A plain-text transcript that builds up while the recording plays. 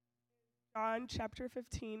John chapter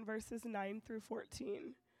 15, verses 9 through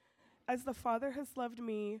 14. As the Father has loved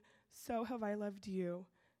me, so have I loved you.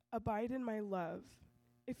 Abide in my love.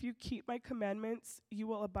 If you keep my commandments, you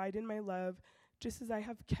will abide in my love, just as I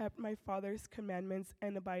have kept my Father's commandments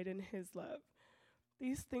and abide in his love.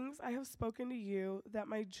 These things I have spoken to you, that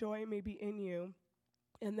my joy may be in you,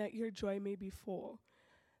 and that your joy may be full.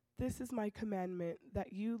 This is my commandment,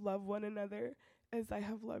 that you love one another as I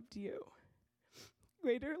have loved you.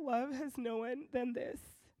 Greater love has no one than this,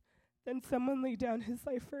 than someone lay down his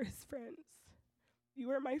life for his friends. You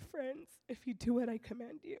are my friends if you do what I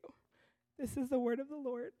command you. This is the word of the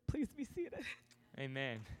Lord. Please be seated.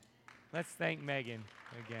 Amen. Let's thank Megan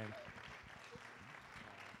again.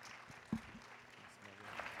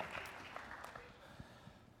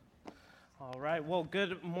 All right. Well,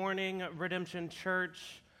 good morning, Redemption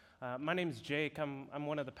Church. My name's Jake. I'm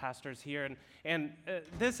one of the pastors here, and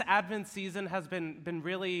this Advent season has been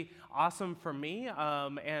really awesome for me,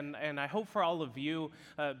 and I hope for all of you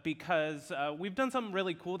because we've done something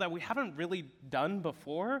really cool that we haven't really done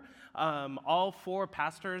before. All four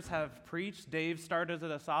pastors have preached. Dave started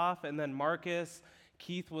us off, and then Marcus.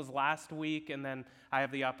 Keith was last week, and then I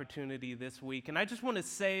have the opportunity this week. And I just want to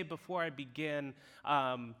say before I begin,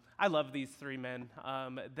 I love these three men.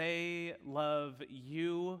 They love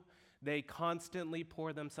you. They constantly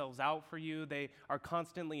pour themselves out for you. They are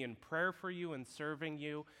constantly in prayer for you and serving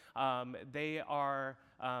you. They are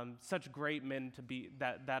such great men to be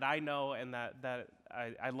that I know and that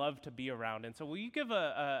I love to be around. And so will you give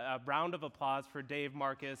a round of applause for Dave,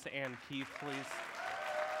 Marcus, and Keith, please?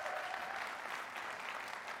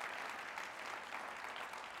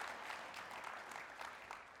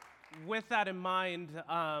 With that in mind,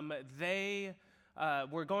 they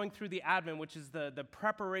were going through the Advent, which is the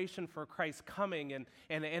preparation for Christ's coming,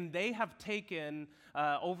 and they have taken,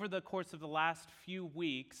 over the course of the last few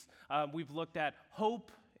weeks, we've looked at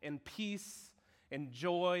hope and peace and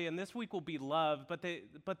joy, and this week will be love,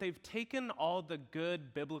 but they've taken all the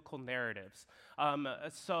good biblical narratives.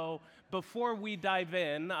 So before we dive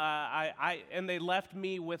in, and they left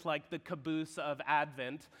me with like the caboose of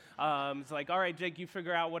Advent. It's like, all right, Jake, you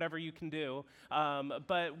figure out whatever you can do.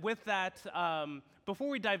 But with that, before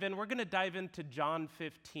we dive in, we're going to dive into John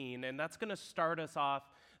 15, and that's going to start us off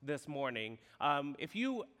this morning. If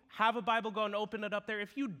you have a Bible, go and open it up there.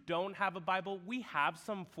 If you don't have a Bible, we have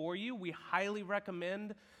some for you. We highly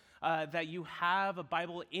recommend that you have a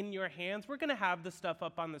Bible in your hands. We're going to have the stuff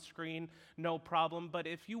up on the screen, no problem. But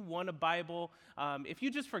if you want a Bible, if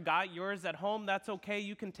you just forgot yours at home, that's okay.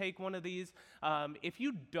 You can take one of these. If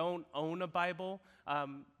you don't own a Bible,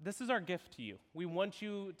 this is our gift to you. We want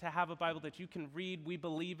you to have a Bible that you can read. We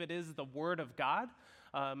believe it is the Word of God,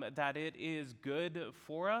 that it is good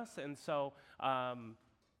for us. And so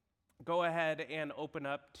go ahead and open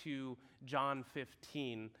up to John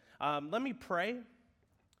 15. Let me pray,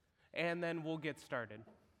 and then we'll get started.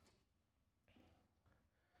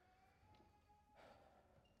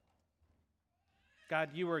 God,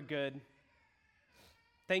 you are good.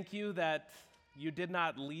 Thank you that you did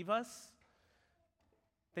not leave us.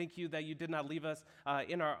 Thank you that you did not leave us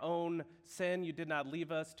in our own sin. You did not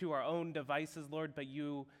leave us to our own devices, Lord, but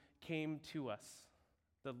you came to us.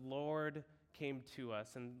 The Lord came to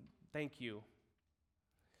us, and thank you.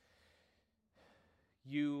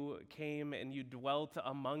 You came and you dwelt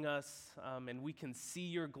among us, and we can see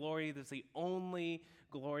your glory. This is the only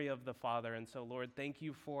glory of the Father. And so, Lord, thank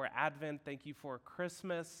you for Advent. Thank you for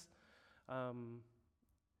Christmas.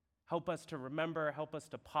 Help us to remember, help us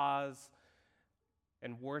to pause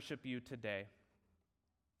and worship you today.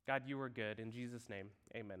 God, you are good. In Jesus' name,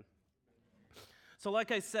 amen. So like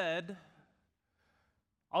I said,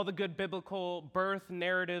 all the good biblical birth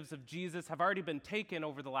narratives of Jesus have already been taken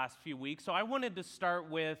over the last few weeks, so I wanted to start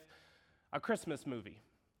with a Christmas movie.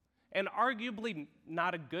 And arguably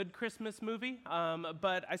not a good Christmas movie,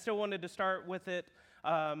 but I still wanted to start with it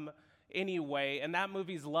anyway, and that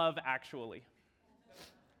movie's Love Actually.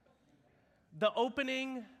 The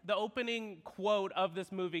opening quote of this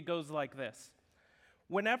movie goes like this: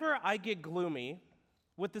 "Whenever I get gloomy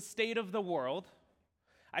with the state of the world,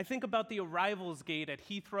 I think about the arrivals gate at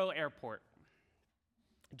Heathrow Airport.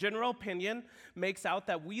 General opinion makes out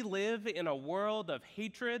that we live in a world of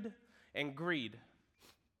hatred and greed.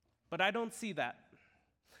 But I don't see that.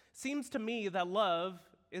 Seems to me that love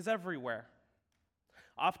is everywhere.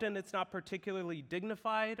 Often it's not particularly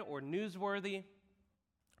dignified or newsworthy,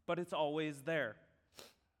 but it's always there.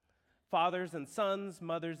 Fathers and sons,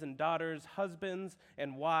 mothers and daughters, husbands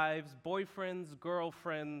and wives, boyfriends,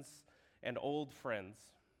 girlfriends, and old friends.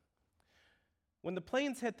 When the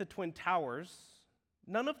planes hit the Twin Towers,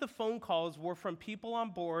 None of the phone calls were from people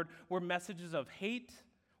on board were messages of hate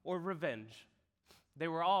or revenge. They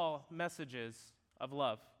were all messages of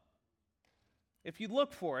love. If you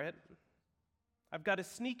look for it, I've got a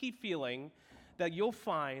sneaky feeling that you'll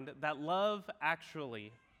find that love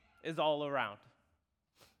actually is all around.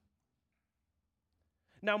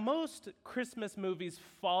 Now, most Christmas movies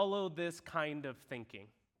follow this kind of thinking.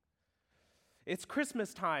 It's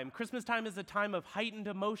Christmas time. Christmas time is a time of heightened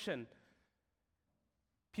emotion.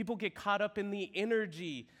 People get caught up in the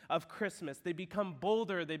energy of Christmas. They become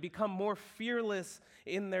bolder. They become more fearless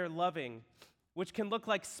in their loving, which can look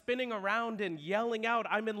like spinning around and yelling out,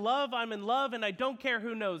 I'm in love, and I don't care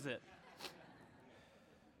who knows it.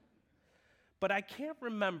 But I can't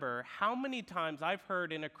remember how many times I've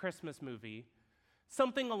heard in a Christmas movie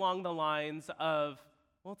something along the lines of,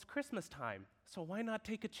 well, it's Christmas time, so why not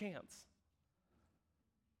take a chance?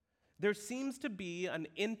 There seems to be an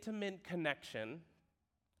intimate connection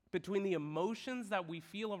between the emotions that we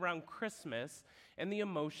feel around Christmas and the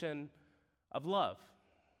emotion of love.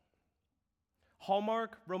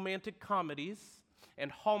 Hallmark romantic comedies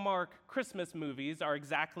and Hallmark Christmas movies are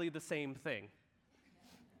exactly the same thing.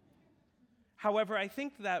 However, I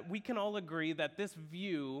think that we can all agree that this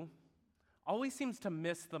view always seems to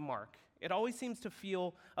miss the mark. It always seems to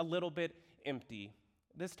feel a little bit empty.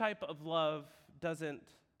 This type of love doesn't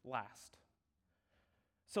last.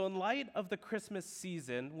 So in light of the Christmas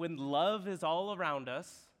season, when love is all around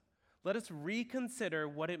us, let us reconsider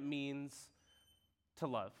what it means to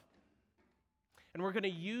love. And we're going to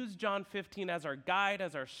use John 15 as our guide,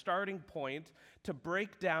 as our starting point to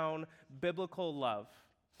break down biblical love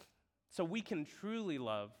so we can truly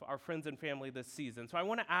love our friends and family this season. So I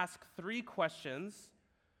want to ask 3 questions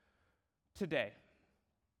today.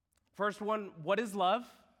 First one, what is love?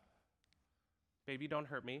 Baby, don't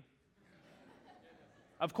hurt me.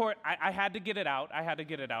 Of course, I had to get it out.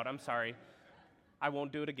 I'm sorry. I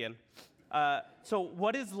won't do it again. So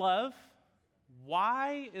what is love?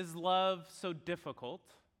 Why is love so difficult?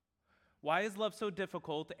 Why is love so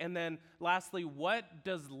difficult? And then lastly, what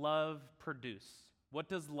does love produce? What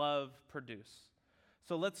does love produce?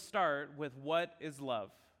 So let's start with what is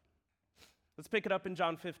love. Let's pick it up in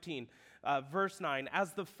John 15, verse 9.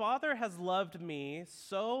 As the Father has loved me,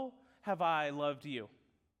 so have I loved you.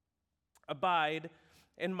 Abide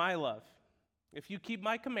in my love. If you keep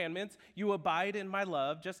my commandments, you abide in my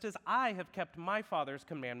love, just as I have kept my Father's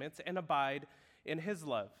commandments and abide in his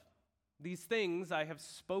love. These things I have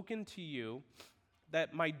spoken to you,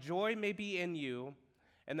 that my joy may be in you,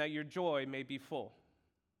 and that your joy may be full.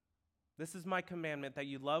 This is my commandment, that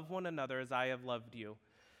you love one another as I have loved you.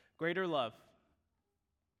 Greater love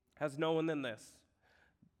has no one than this,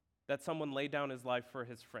 that someone lay down his life for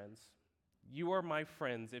his friends. You are my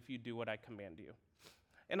friends if you do what I command you.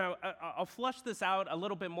 And I'll flush this out a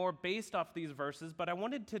little bit more based off these verses, but I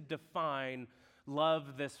wanted to define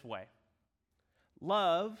love this way.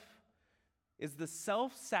 Love is the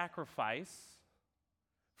self-sacrifice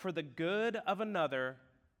for the good of another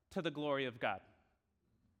to the glory of God.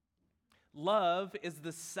 Love is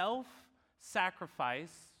the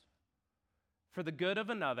self-sacrifice for the good of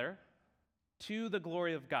another to the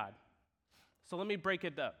glory of God. So let me break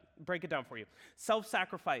it down for you.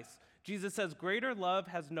 Self-sacrifice. Jesus says, greater love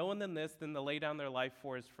has no one than this, than to lay down their life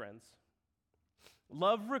for his friends.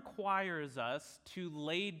 Love requires us to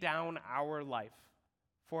lay down our life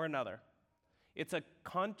for another. It's a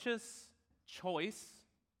conscious choice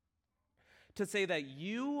to say that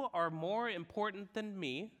you are more important than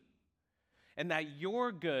me and that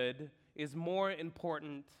your good is more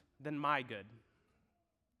important than my good.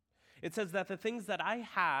 It says that the things that I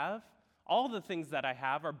have, all the things that I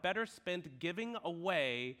have, are better spent giving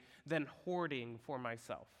away than hoarding for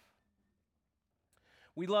myself.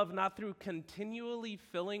 We love not through continually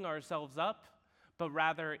filling ourselves up, but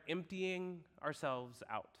rather emptying ourselves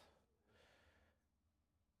out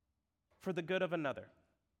for the good of another.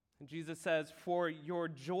 And Jesus says, for your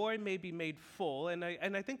joy may be made full, and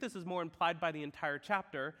I think this is more implied by the entire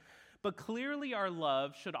chapter, but clearly our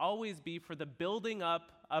love should always be for the building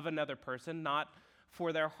up of another person, not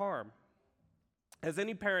for their harm. As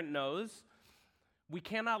any parent knows, we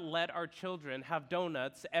cannot let our children have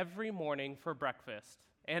donuts every morning for breakfast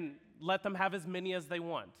and let them have as many as they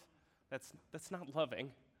want. That's not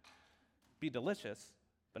loving. Be delicious,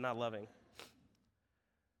 but not loving.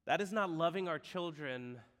 That is not loving our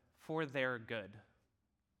children for their good.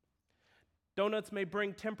 Donuts may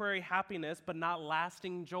bring temporary happiness, but not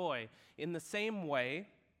lasting joy. In the same way,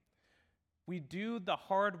 we do the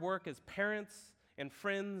hard work as parents and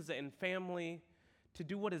friends and family to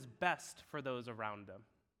do what is best for those around them,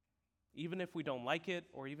 even if we don't like it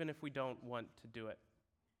or even if we don't want to do it.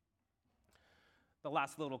 the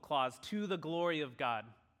last little clause, to the glory of God.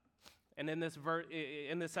 And in this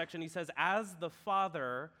section, he says, as the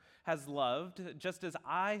Father has loved, just as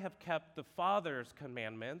I have kept the Father's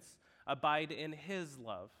commandments, abide in his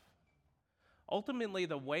love. Ultimately,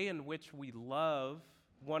 the way in which we love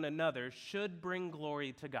one another should bring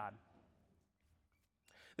glory to God.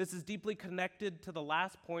 This is deeply connected to the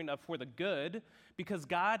last point of for the good, because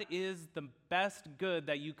God is the best good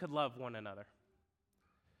that you could love one another.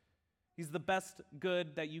 He's the best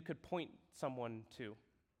good that you could point someone to.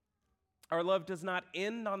 Our love does not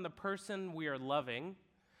end on the person we are loving,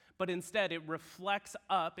 but instead it reflects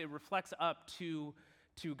up to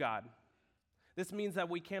God. This means that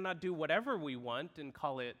we cannot do whatever we want and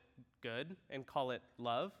call it good and call it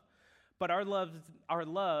love, but our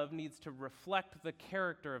love needs to reflect the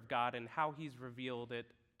character of God and how he's revealed it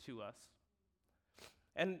to us.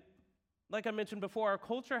 And like I mentioned before, our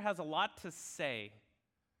culture has a lot to say.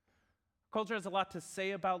 Culture has a lot to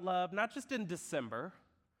say about love, not just in December,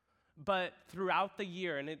 but throughout the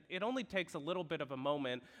year. And it only takes a little bit of a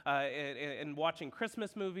moment in watching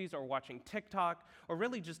Christmas movies or watching TikTok or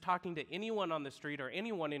really just talking to anyone on the street or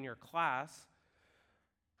anyone in your class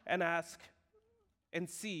and ask and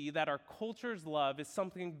see that our culture's love is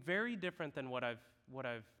something very different than what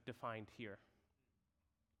I've defined here.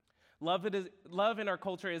 Love in our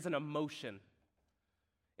culture is an emotion.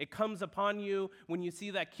 It comes upon you when you see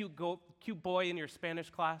that cute boy in your Spanish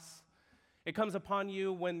class. It comes upon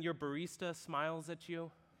you when your barista smiles at you.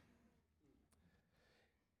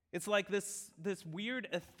 It's like this weird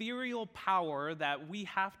ethereal power that we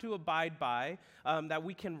have to abide by, that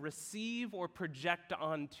we can receive or project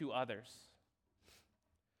onto others.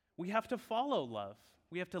 We have to follow love.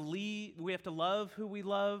 We have to lead. We have to love who we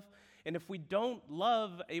love. And if we don't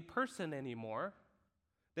love a person anymore,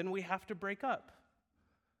 then we have to break up.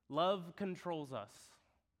 Love controls us.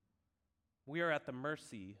 We are at the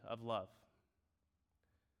mercy of love.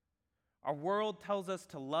 Our world tells us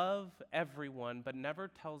to love everyone, but never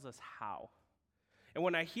tells us how. And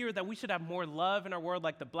when I hear that we should have more love in our world,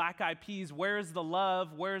 like the Black Eyed Peas, where's the love?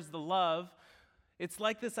 Where's the love? It's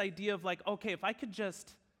like this idea of like, okay, if I could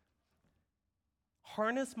just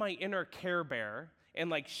harness my inner Care Bear and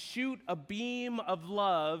like shoot a beam of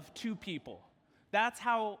love to people. That's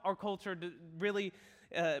how our culture really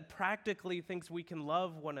practically thinks we can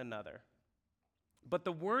love one another. But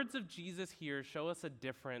the words of Jesus here show us a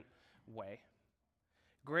different way.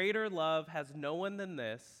 Greater love has no one than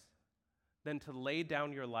this, than to lay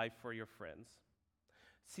down your life for your friends.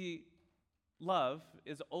 See, love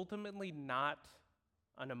is ultimately not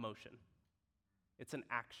an emotion. It's an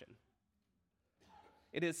action.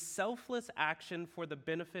 It is selfless action for the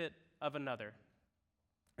benefit of another.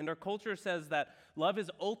 And our culture says that love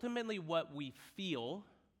is ultimately what we feel.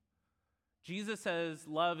 Jesus says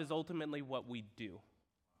love is ultimately what we do.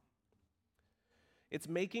 It's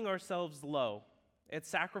making ourselves low. It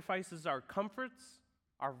sacrifices our comforts,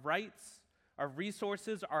 our rights, our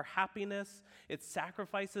resources, our happiness. It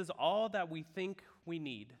sacrifices all that we think we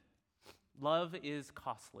need. Love is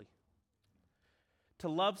costly. To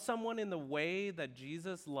love someone in the way that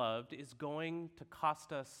Jesus loved is going to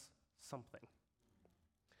cost us something.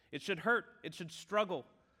 It should hurt. It should struggle.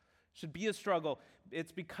 It should be a struggle.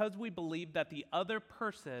 It's because we believe that the other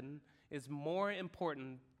person is more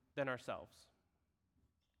important than ourselves.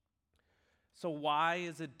 So why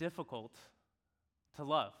is it difficult to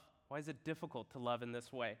love? Why is it difficult to love in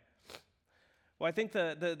this way? Well, I think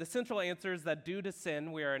the central answer is that due to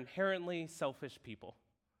sin, we are inherently selfish people.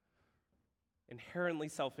 Inherently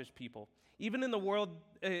selfish people. Even in the world,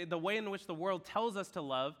 the way in which the world tells us to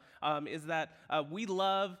love is that we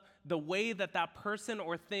love the way that that person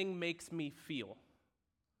or thing makes me feel.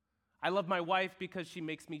 I love my wife because she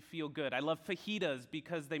makes me feel good. I love fajitas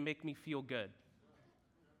because they make me feel good.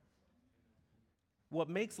 What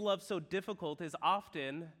makes love so difficult is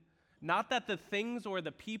often not that the things or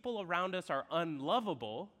the people around us are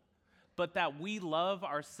unlovable, but that we love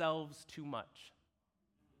ourselves too much.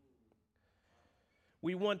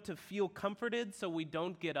 We want to feel comforted so we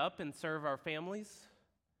don't get up and serve our families.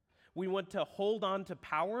 We want to hold on to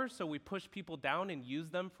power so we push people down and use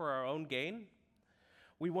them for our own gain.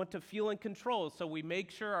 We want to feel in control so we make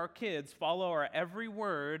sure our kids follow our every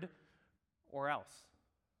word or else.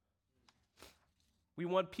 We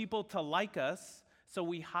want people to like us, so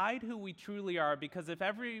we hide who we truly are, because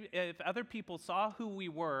if other people saw who we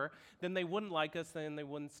were, then they wouldn't like us, then they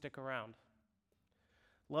wouldn't stick around.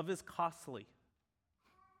 Love is costly.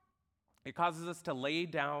 It causes us to lay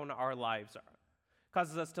down our lives. It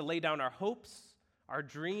causes us to lay down our hopes, our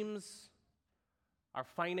dreams, our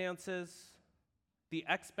finances, the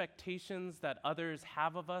expectations that others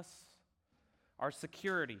have of us, our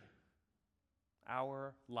security,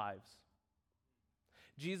 our lives.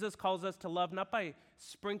 Jesus calls us to love not by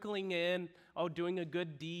sprinkling in, doing a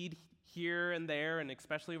good deed here and there, and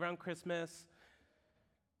especially around Christmas,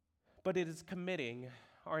 but it is committing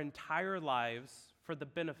our entire lives for the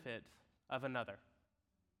benefit of another.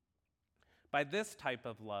 By this type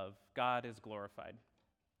of love, God is glorified.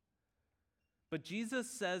 But Jesus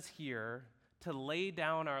says here to lay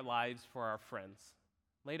down our lives for our friends.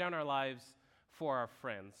 Lay down our lives for our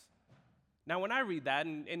friends. Now, when I read that,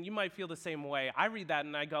 and you might feel the same way, I read that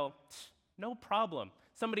and I go, no problem.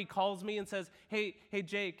 Somebody calls me and says, hey,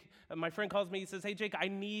 Jake, my friend calls me, he says, hey, Jake, I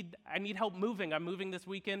need help moving. I'm moving this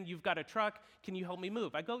weekend. You've got a truck. Can you help me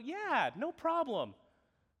move? I go, yeah, no problem.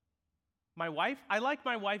 My wife, I like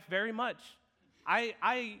my wife very much.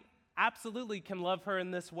 I absolutely can love her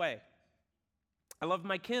in this way. I love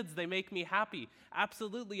my kids. They make me happy.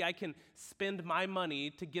 Absolutely, I can spend my money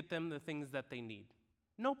to get them the things that they need.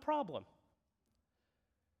 No problem.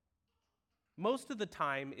 Most of the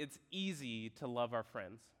time, it's easy to love our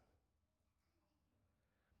friends.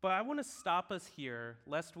 But I want to stop us here,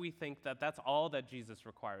 lest we think that that's all that Jesus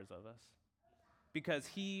requires of us, because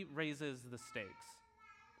he raises the stakes.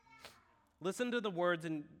 Listen to the words,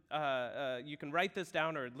 and you can write this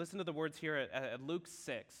down or listen to the words here at Luke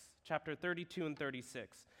 6, chapter 32 and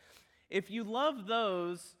 36. If you love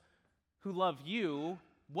those who love you,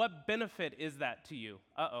 what benefit is that to you?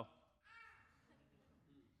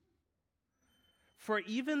 For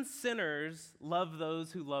even sinners love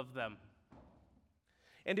those who love them.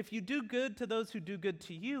 And if you do good to those who do good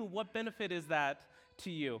to you, what benefit is that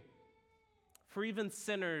to you? For even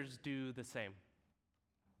sinners do the same.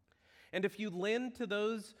 And if you lend to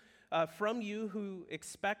those from you who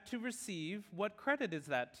expect to receive, what credit is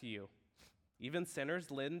that to you? Even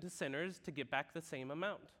sinners lend to sinners to get back the same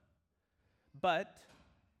amount. But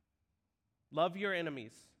love your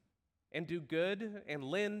enemies and do good and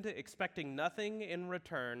lend, expecting nothing in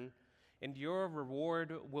return, and your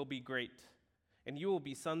reward will be great, and you will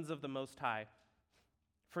be sons of the Most High.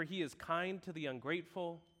 For he is kind to the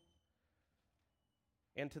ungrateful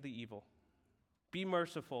and to the evil. Be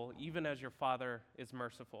merciful, even as your Father is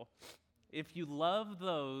merciful. If you love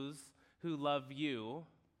those who love you,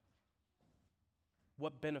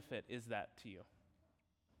 what benefit is that to you?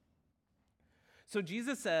 So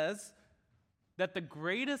Jesus says that the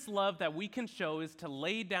greatest love that we can show is to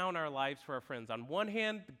lay down our lives for our friends. On one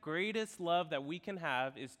hand, the greatest love that we can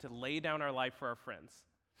have is to lay down our life for our friends.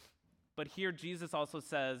 But here Jesus also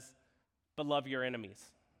says, but love your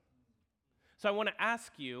enemies. So I want to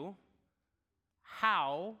ask you,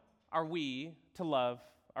 how are we to love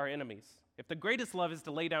our enemies? If the greatest love is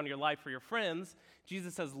to lay down your life for your friends,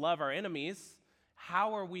 Jesus says love our enemies.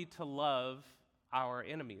 How are we to love our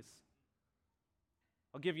enemies?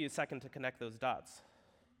 I'll give you a second to connect those dots.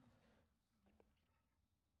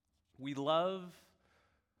 We love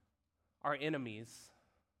our enemies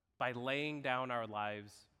by laying down our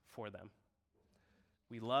lives for them.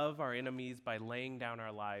 We love our enemies by laying down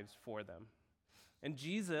our lives for them. And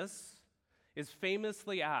Jesus is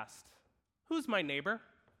famously asked, who's my neighbor?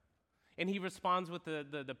 And he responds with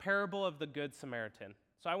the parable of the Good Samaritan.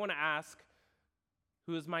 So I want to ask,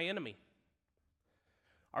 who is my enemy?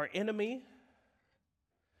 Our enemy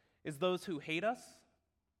is those who hate us,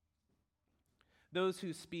 those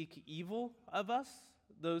who speak evil of us,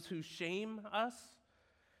 those who shame us,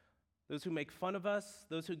 those who make fun of us,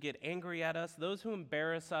 those who get angry at us, those who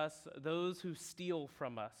embarrass us, those who steal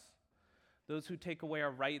from us, those who take away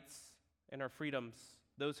our rights and our freedoms,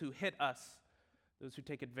 those who hit us, those who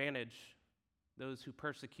take advantage, those who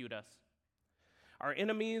persecute us. Our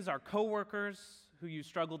enemies are coworkers who you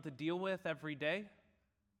struggle to deal with every day.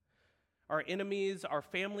 Our enemies are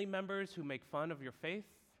family members who make fun of your faith.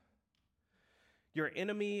 Your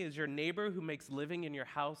enemy is your neighbor who makes living in your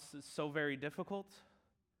house so very difficult.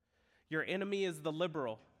 Your enemy is the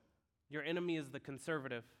liberal. Your enemy is the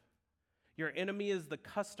conservative. Your enemy is the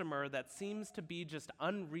customer that seems to be just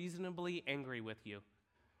unreasonably angry with you.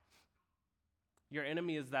 Your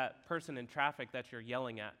enemy is that person in traffic that you're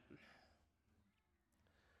yelling at.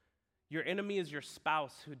 Your enemy is your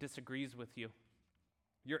spouse who disagrees with you.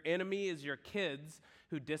 Your enemy is your kids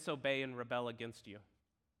who disobey and rebel against you.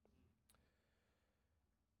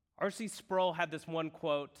 R.C. Sproul had this one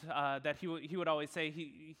quote that he would always say.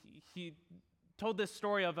 He told this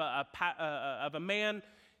story of a man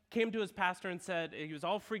came to his pastor and said he was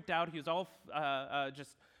all freaked out. He was all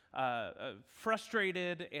just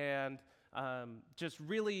frustrated and just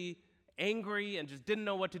really angry and just didn't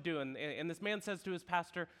know what to do. And this man says to his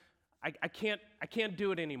pastor, I can't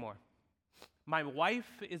do it anymore. My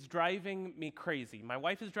wife is driving me crazy. My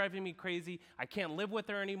wife is driving me crazy. I can't live with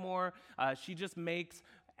her anymore. She just makes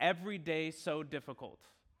every day so difficult.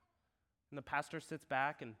 And the pastor sits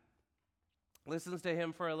back and listens to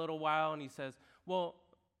him for a little while, and he says, well,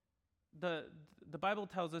 the Bible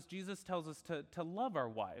tells us, Jesus tells us to love our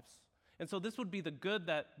wives. And so this would be the good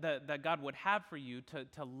that God would have for you,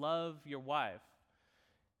 to love your wife.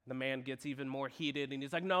 The man gets even more heated, and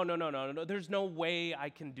he's like, no, there's no way I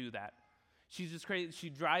can do that. She's just crazy. She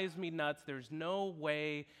drives me nuts. There's no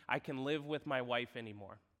way I can live with my wife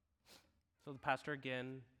anymore. So the pastor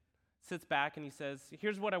again sits back and he says,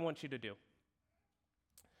 here's what I want you to do.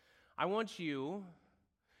 I want you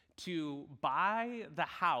to buy the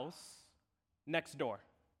house next door.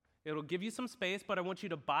 It'll give you some space, but I want you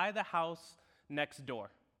to buy the house next door.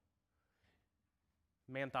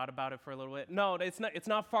 Man thought about it for a little bit. No, it's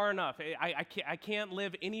not far enough. I can't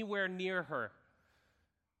live anywhere near her.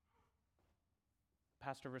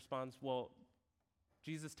 Pastor responds, well,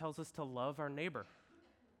 Jesus tells us to love our neighbor.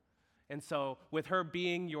 And so with her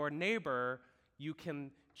being your neighbor, you can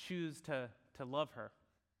choose to love her.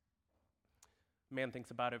 Man thinks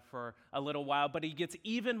about it for a little while, but he gets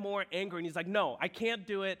even more angry, and he's like, no, I can't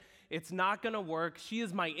do it. It's not going to work. She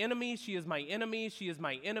is my enemy. She is my enemy. She is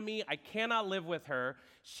my enemy. I cannot live with her.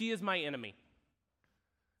 She is my enemy.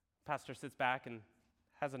 Pastor sits back and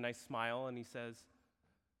has a nice smile, and he says,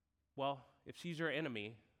 well, if she's your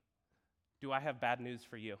enemy, do I have bad news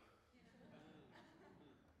for you?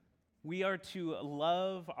 We are to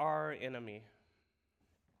love our enemy.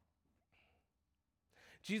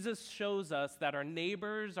 Jesus shows us that our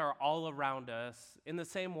neighbors are all around us in the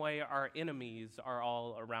same way our enemies are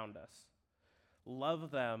all around us. Love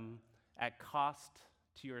them at cost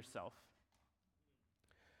to yourself.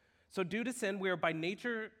 So due to sin, we are by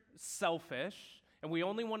nature selfish, and we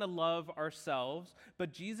only want to love ourselves,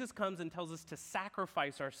 but Jesus comes and tells us to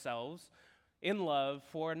sacrifice ourselves in love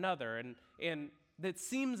for another, and that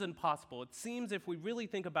seems impossible. It seems, if we really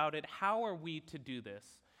think about it, how are we to do this?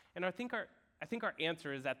 And I think our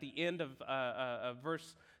answer is at the end of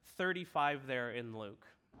verse 35 there in Luke.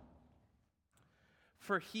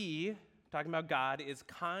 For he, talking about God, is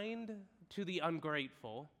kind to the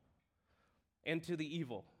ungrateful and to the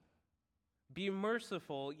evil. Be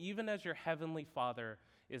merciful, even as your heavenly Father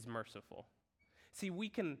is merciful. See, we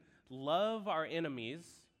can love our enemies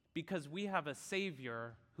because we have a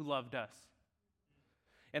Savior who loved us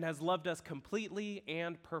and has loved us completely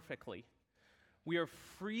and perfectly. We are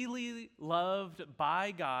freely loved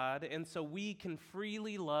by God, and so we can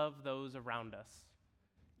freely love those around us,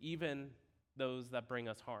 even those that bring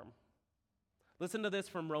us harm. Listen to this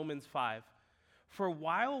from Romans 5. For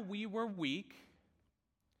while we were weak,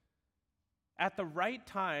 at the right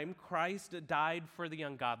time, Christ died for the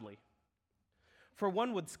ungodly. For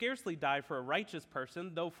one would scarcely die for a righteous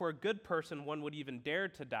person, though for a good person one would even dare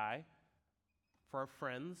to die. For our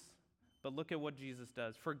friends, but look at what Jesus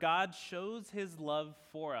does. For God shows his love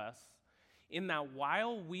for us in that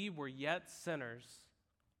while we were yet sinners,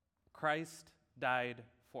 Christ died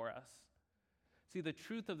for us. See, the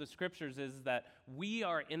truth of the scriptures is that we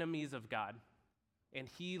are enemies of God, and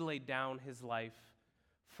he laid down his life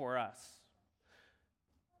for us.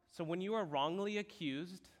 So when you are wrongly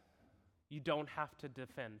accused, you don't have to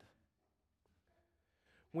defend.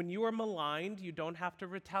 When you are maligned, you don't have to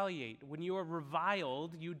retaliate. When you are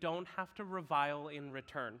reviled, you don't have to revile in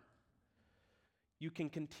return. You can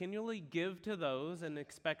continually give to those and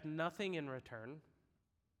expect nothing in return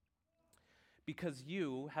because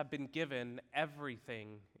you have been given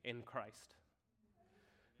everything in Christ.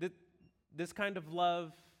 This kind of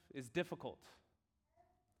love is difficult.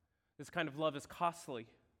 This kind of love is costly,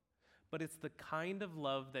 but it's the kind of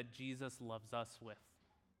love that Jesus loves us with.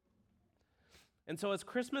 And so as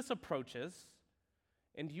Christmas approaches,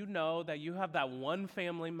 and you know that you have that one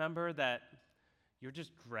family member that you're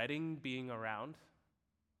just dreading being around,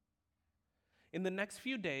 in the next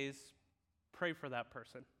few days, pray for that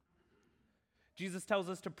person. Jesus tells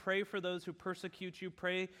us to pray for those who persecute you.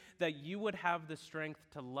 Pray that you would have the strength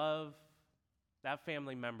to love that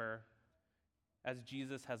family member as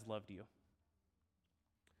Jesus has loved you.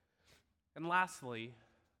 And lastly,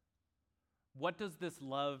 what does this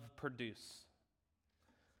love produce?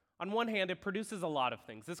 On one hand, it produces a lot of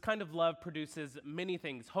things. This kind of love produces many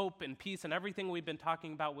things, hope and peace and everything we've been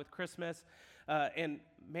talking about with Christmas. And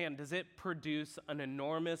man, does it produce an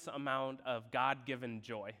enormous amount of God-given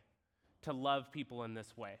joy to love people in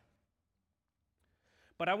this way.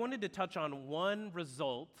 But I wanted to touch on one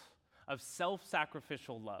result of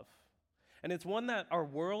self-sacrificial love. And it's one that our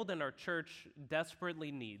world and our church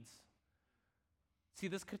desperately needs. See,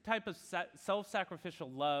 this type of self-sacrificial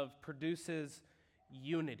love produces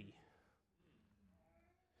unity.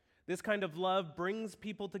 This kind of love brings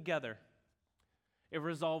people together. It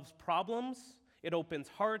resolves problems, it opens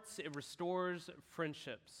hearts, it restores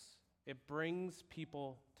friendships. It brings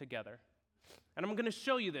people together. And I'm going to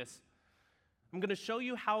show you this. I'm going to show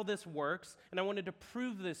you how this works, and I wanted to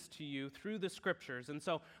prove this to you through the scriptures. And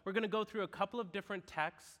so we're going to go through a couple of different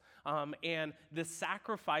texts, and the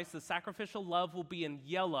sacrificial love will be in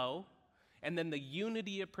yellow, and then the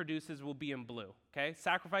unity it produces will be in blue, okay?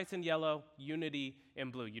 Sacrifice in yellow, unity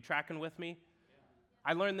in blue. You tracking with me?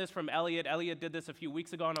 I learned this from Elliot. Elliot did this a few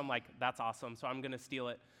weeks ago, and I'm like, that's awesome, so I'm going to steal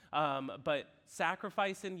it. But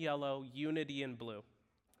sacrifice in yellow, unity in blue.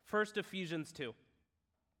 First, Ephesians 2.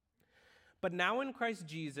 But now in Christ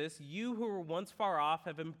Jesus, you who were once far off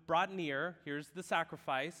have been brought near, here's the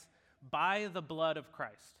sacrifice, by the blood of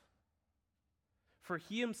Christ. For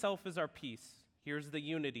he himself is our peace, here's the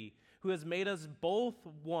unity, who has made us both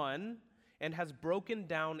one and has broken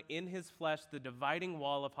down in his flesh the dividing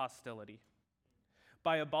wall of hostility,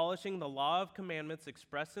 by abolishing the law of commandments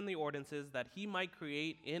expressed in the ordinances, that he might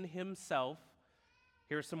create in himself,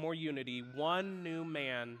 here's some more unity, one new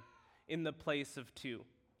man in the place of two,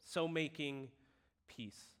 so making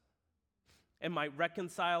peace, and might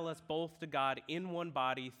reconcile us both to God in one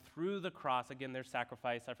body through the cross. Again, there's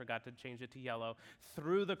sacrifice. I forgot to change it to yellow.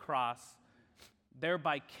 Through the cross,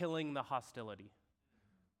 thereby killing the hostility.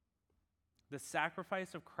 The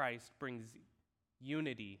sacrifice of Christ brings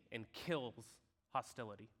unity and kills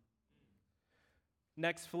hostility.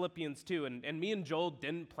 Next, Philippians 2. And me and Joel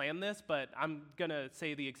didn't plan this, but I'm going to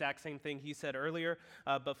say the exact same thing he said earlier.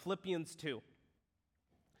 But Philippians 2.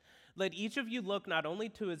 Let each of you look not only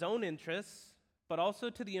to his own interests, but also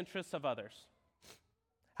to the interests of others.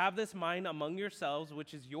 Have this mind among yourselves,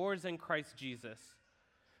 which is yours in Christ Jesus,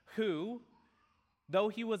 who, though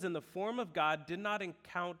he was in the form of God, did not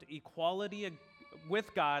count equality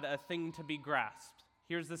with God a thing to be grasped.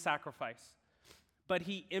 Here's the sacrifice. But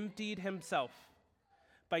he emptied himself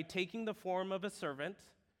by taking the form of a servant,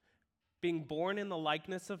 being born in the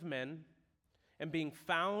likeness of men, and being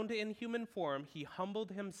found in human form, he humbled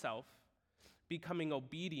himself, becoming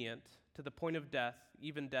obedient to the point of death,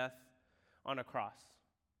 even death on a cross.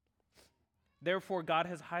 Therefore, God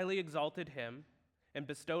has highly exalted him and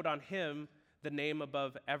bestowed on him the name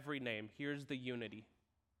above every name. Here's the unity.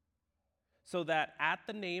 So that at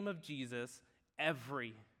the name of Jesus,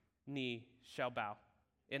 every knee shall bow,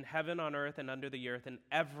 in heaven, on earth, and under the earth, and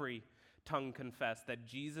every tongue confess that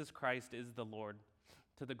Jesus Christ is the Lord,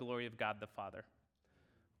 to the glory of God the Father.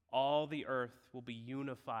 All the earth will be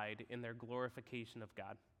unified in their glorification of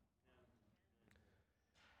God.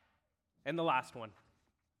 And the last one,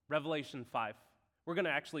 Revelation 5. We're going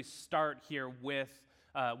to actually start here with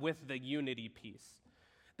the unity piece.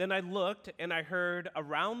 Then I looked and I heard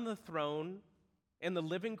around the throne and the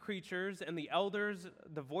living creatures and the elders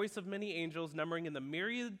the voice of many angels, numbering in the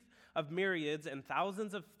myriads of myriads and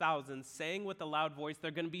thousands of thousands, saying with a loud voice,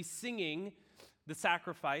 they're going to be singing the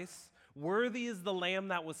sacrifice, worthy is the Lamb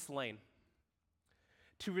that was slain,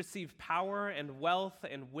 to receive power and wealth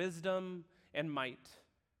and wisdom and might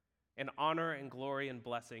and honor and glory and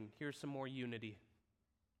blessing. Here's some more unity.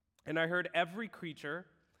 And I heard every creature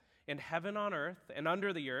in heaven, on earth, and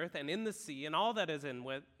under the earth, and in the sea, and all that is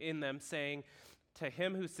in them, saying, to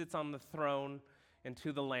him who sits on the throne and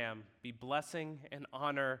to the Lamb be blessing and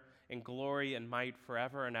honor and glory and might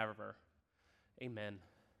forever and ever. Amen.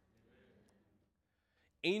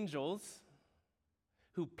 Angels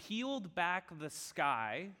who peeled back the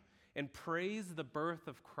sky and praised the birth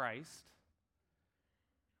of Christ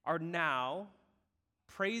are now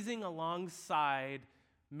praising alongside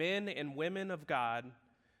men and women of God,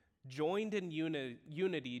 joined in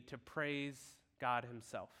unity to praise God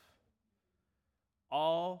himself,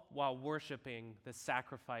 all while worshiping the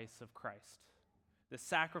sacrifice of Christ. The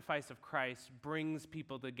sacrifice of Christ brings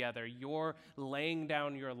people together. Your laying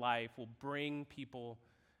down your life will bring people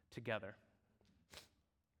together.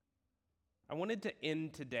 I wanted to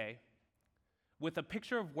end today with a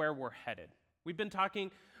picture of where we're headed. We've been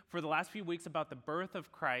talking for the last few weeks about the birth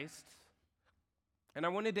of Christ, and I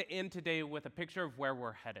wanted to end today with a picture of where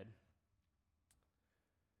we're headed.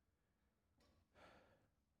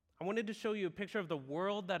 I wanted to show you a picture of the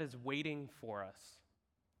world that is waiting for us.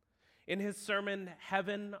 In his sermon,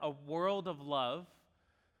 Heaven, a World of Love,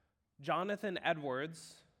 Jonathan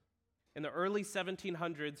Edwards, in the early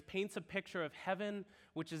 1700s, paints a picture of heaven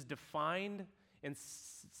which is defined and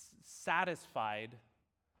satisfied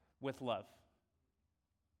with love.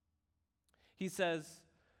 He says,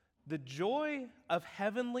 the joy of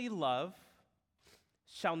heavenly love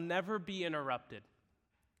shall never be interrupted.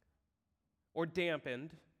 or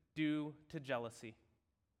dampened due to jealousy.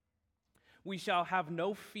 We shall have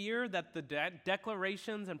no fear that the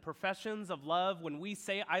declarations and professions of love, when we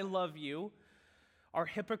say, I love you, are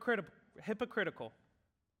hypocritical,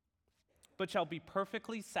 but shall be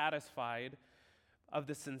perfectly satisfied of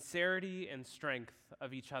the sincerity and strength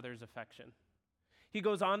of each other's affection. He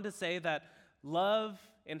goes on to say that love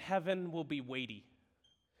in heaven will be weighty.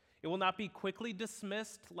 It will not be quickly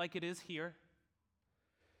dismissed like it is here.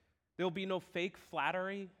 There will be no fake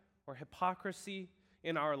flattery or hypocrisy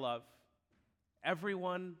in our love.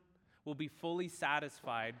 Everyone will be fully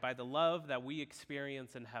satisfied by the love that we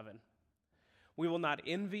experience in heaven. We will not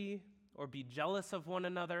envy or be jealous of one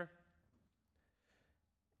another.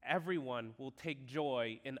 Everyone will take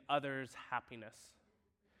joy in others' happiness.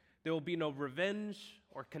 There will be no revenge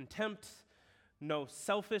or contempt, no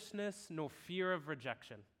selfishness, no fear of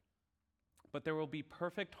rejection. But there will be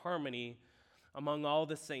perfect harmony among all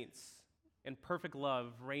the saints and perfect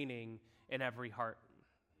love reigning in every heart.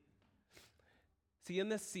 See, in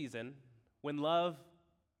this season, when love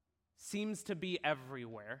seems to be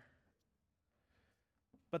everywhere,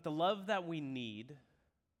 but the love that we need,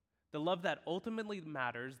 the love that ultimately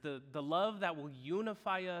matters, the love that will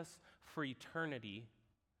unify us for eternity,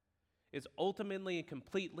 is ultimately and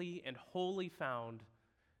completely and wholly found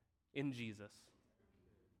in Jesus.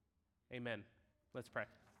 Amen. Let's pray.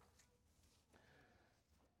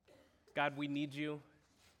 God, we need you.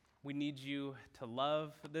 We need you to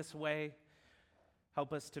love this way.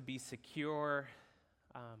 Help us to be secure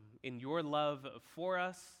in your love for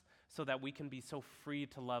us so that we can be so free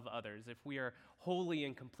to love others. If we are wholly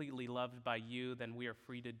and completely loved by you, then we are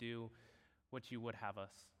free to do what you would have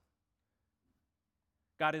us.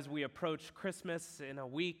 God, as we approach Christmas in a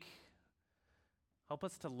week, help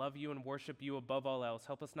us to love you and worship you above all else.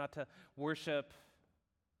 Help us not to worship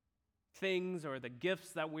things or the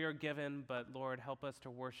gifts that we are given, but Lord, help us to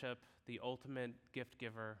worship the ultimate gift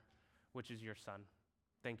giver, which is your Son.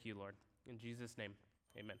 Thank you, Lord. In Jesus' name,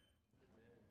 amen.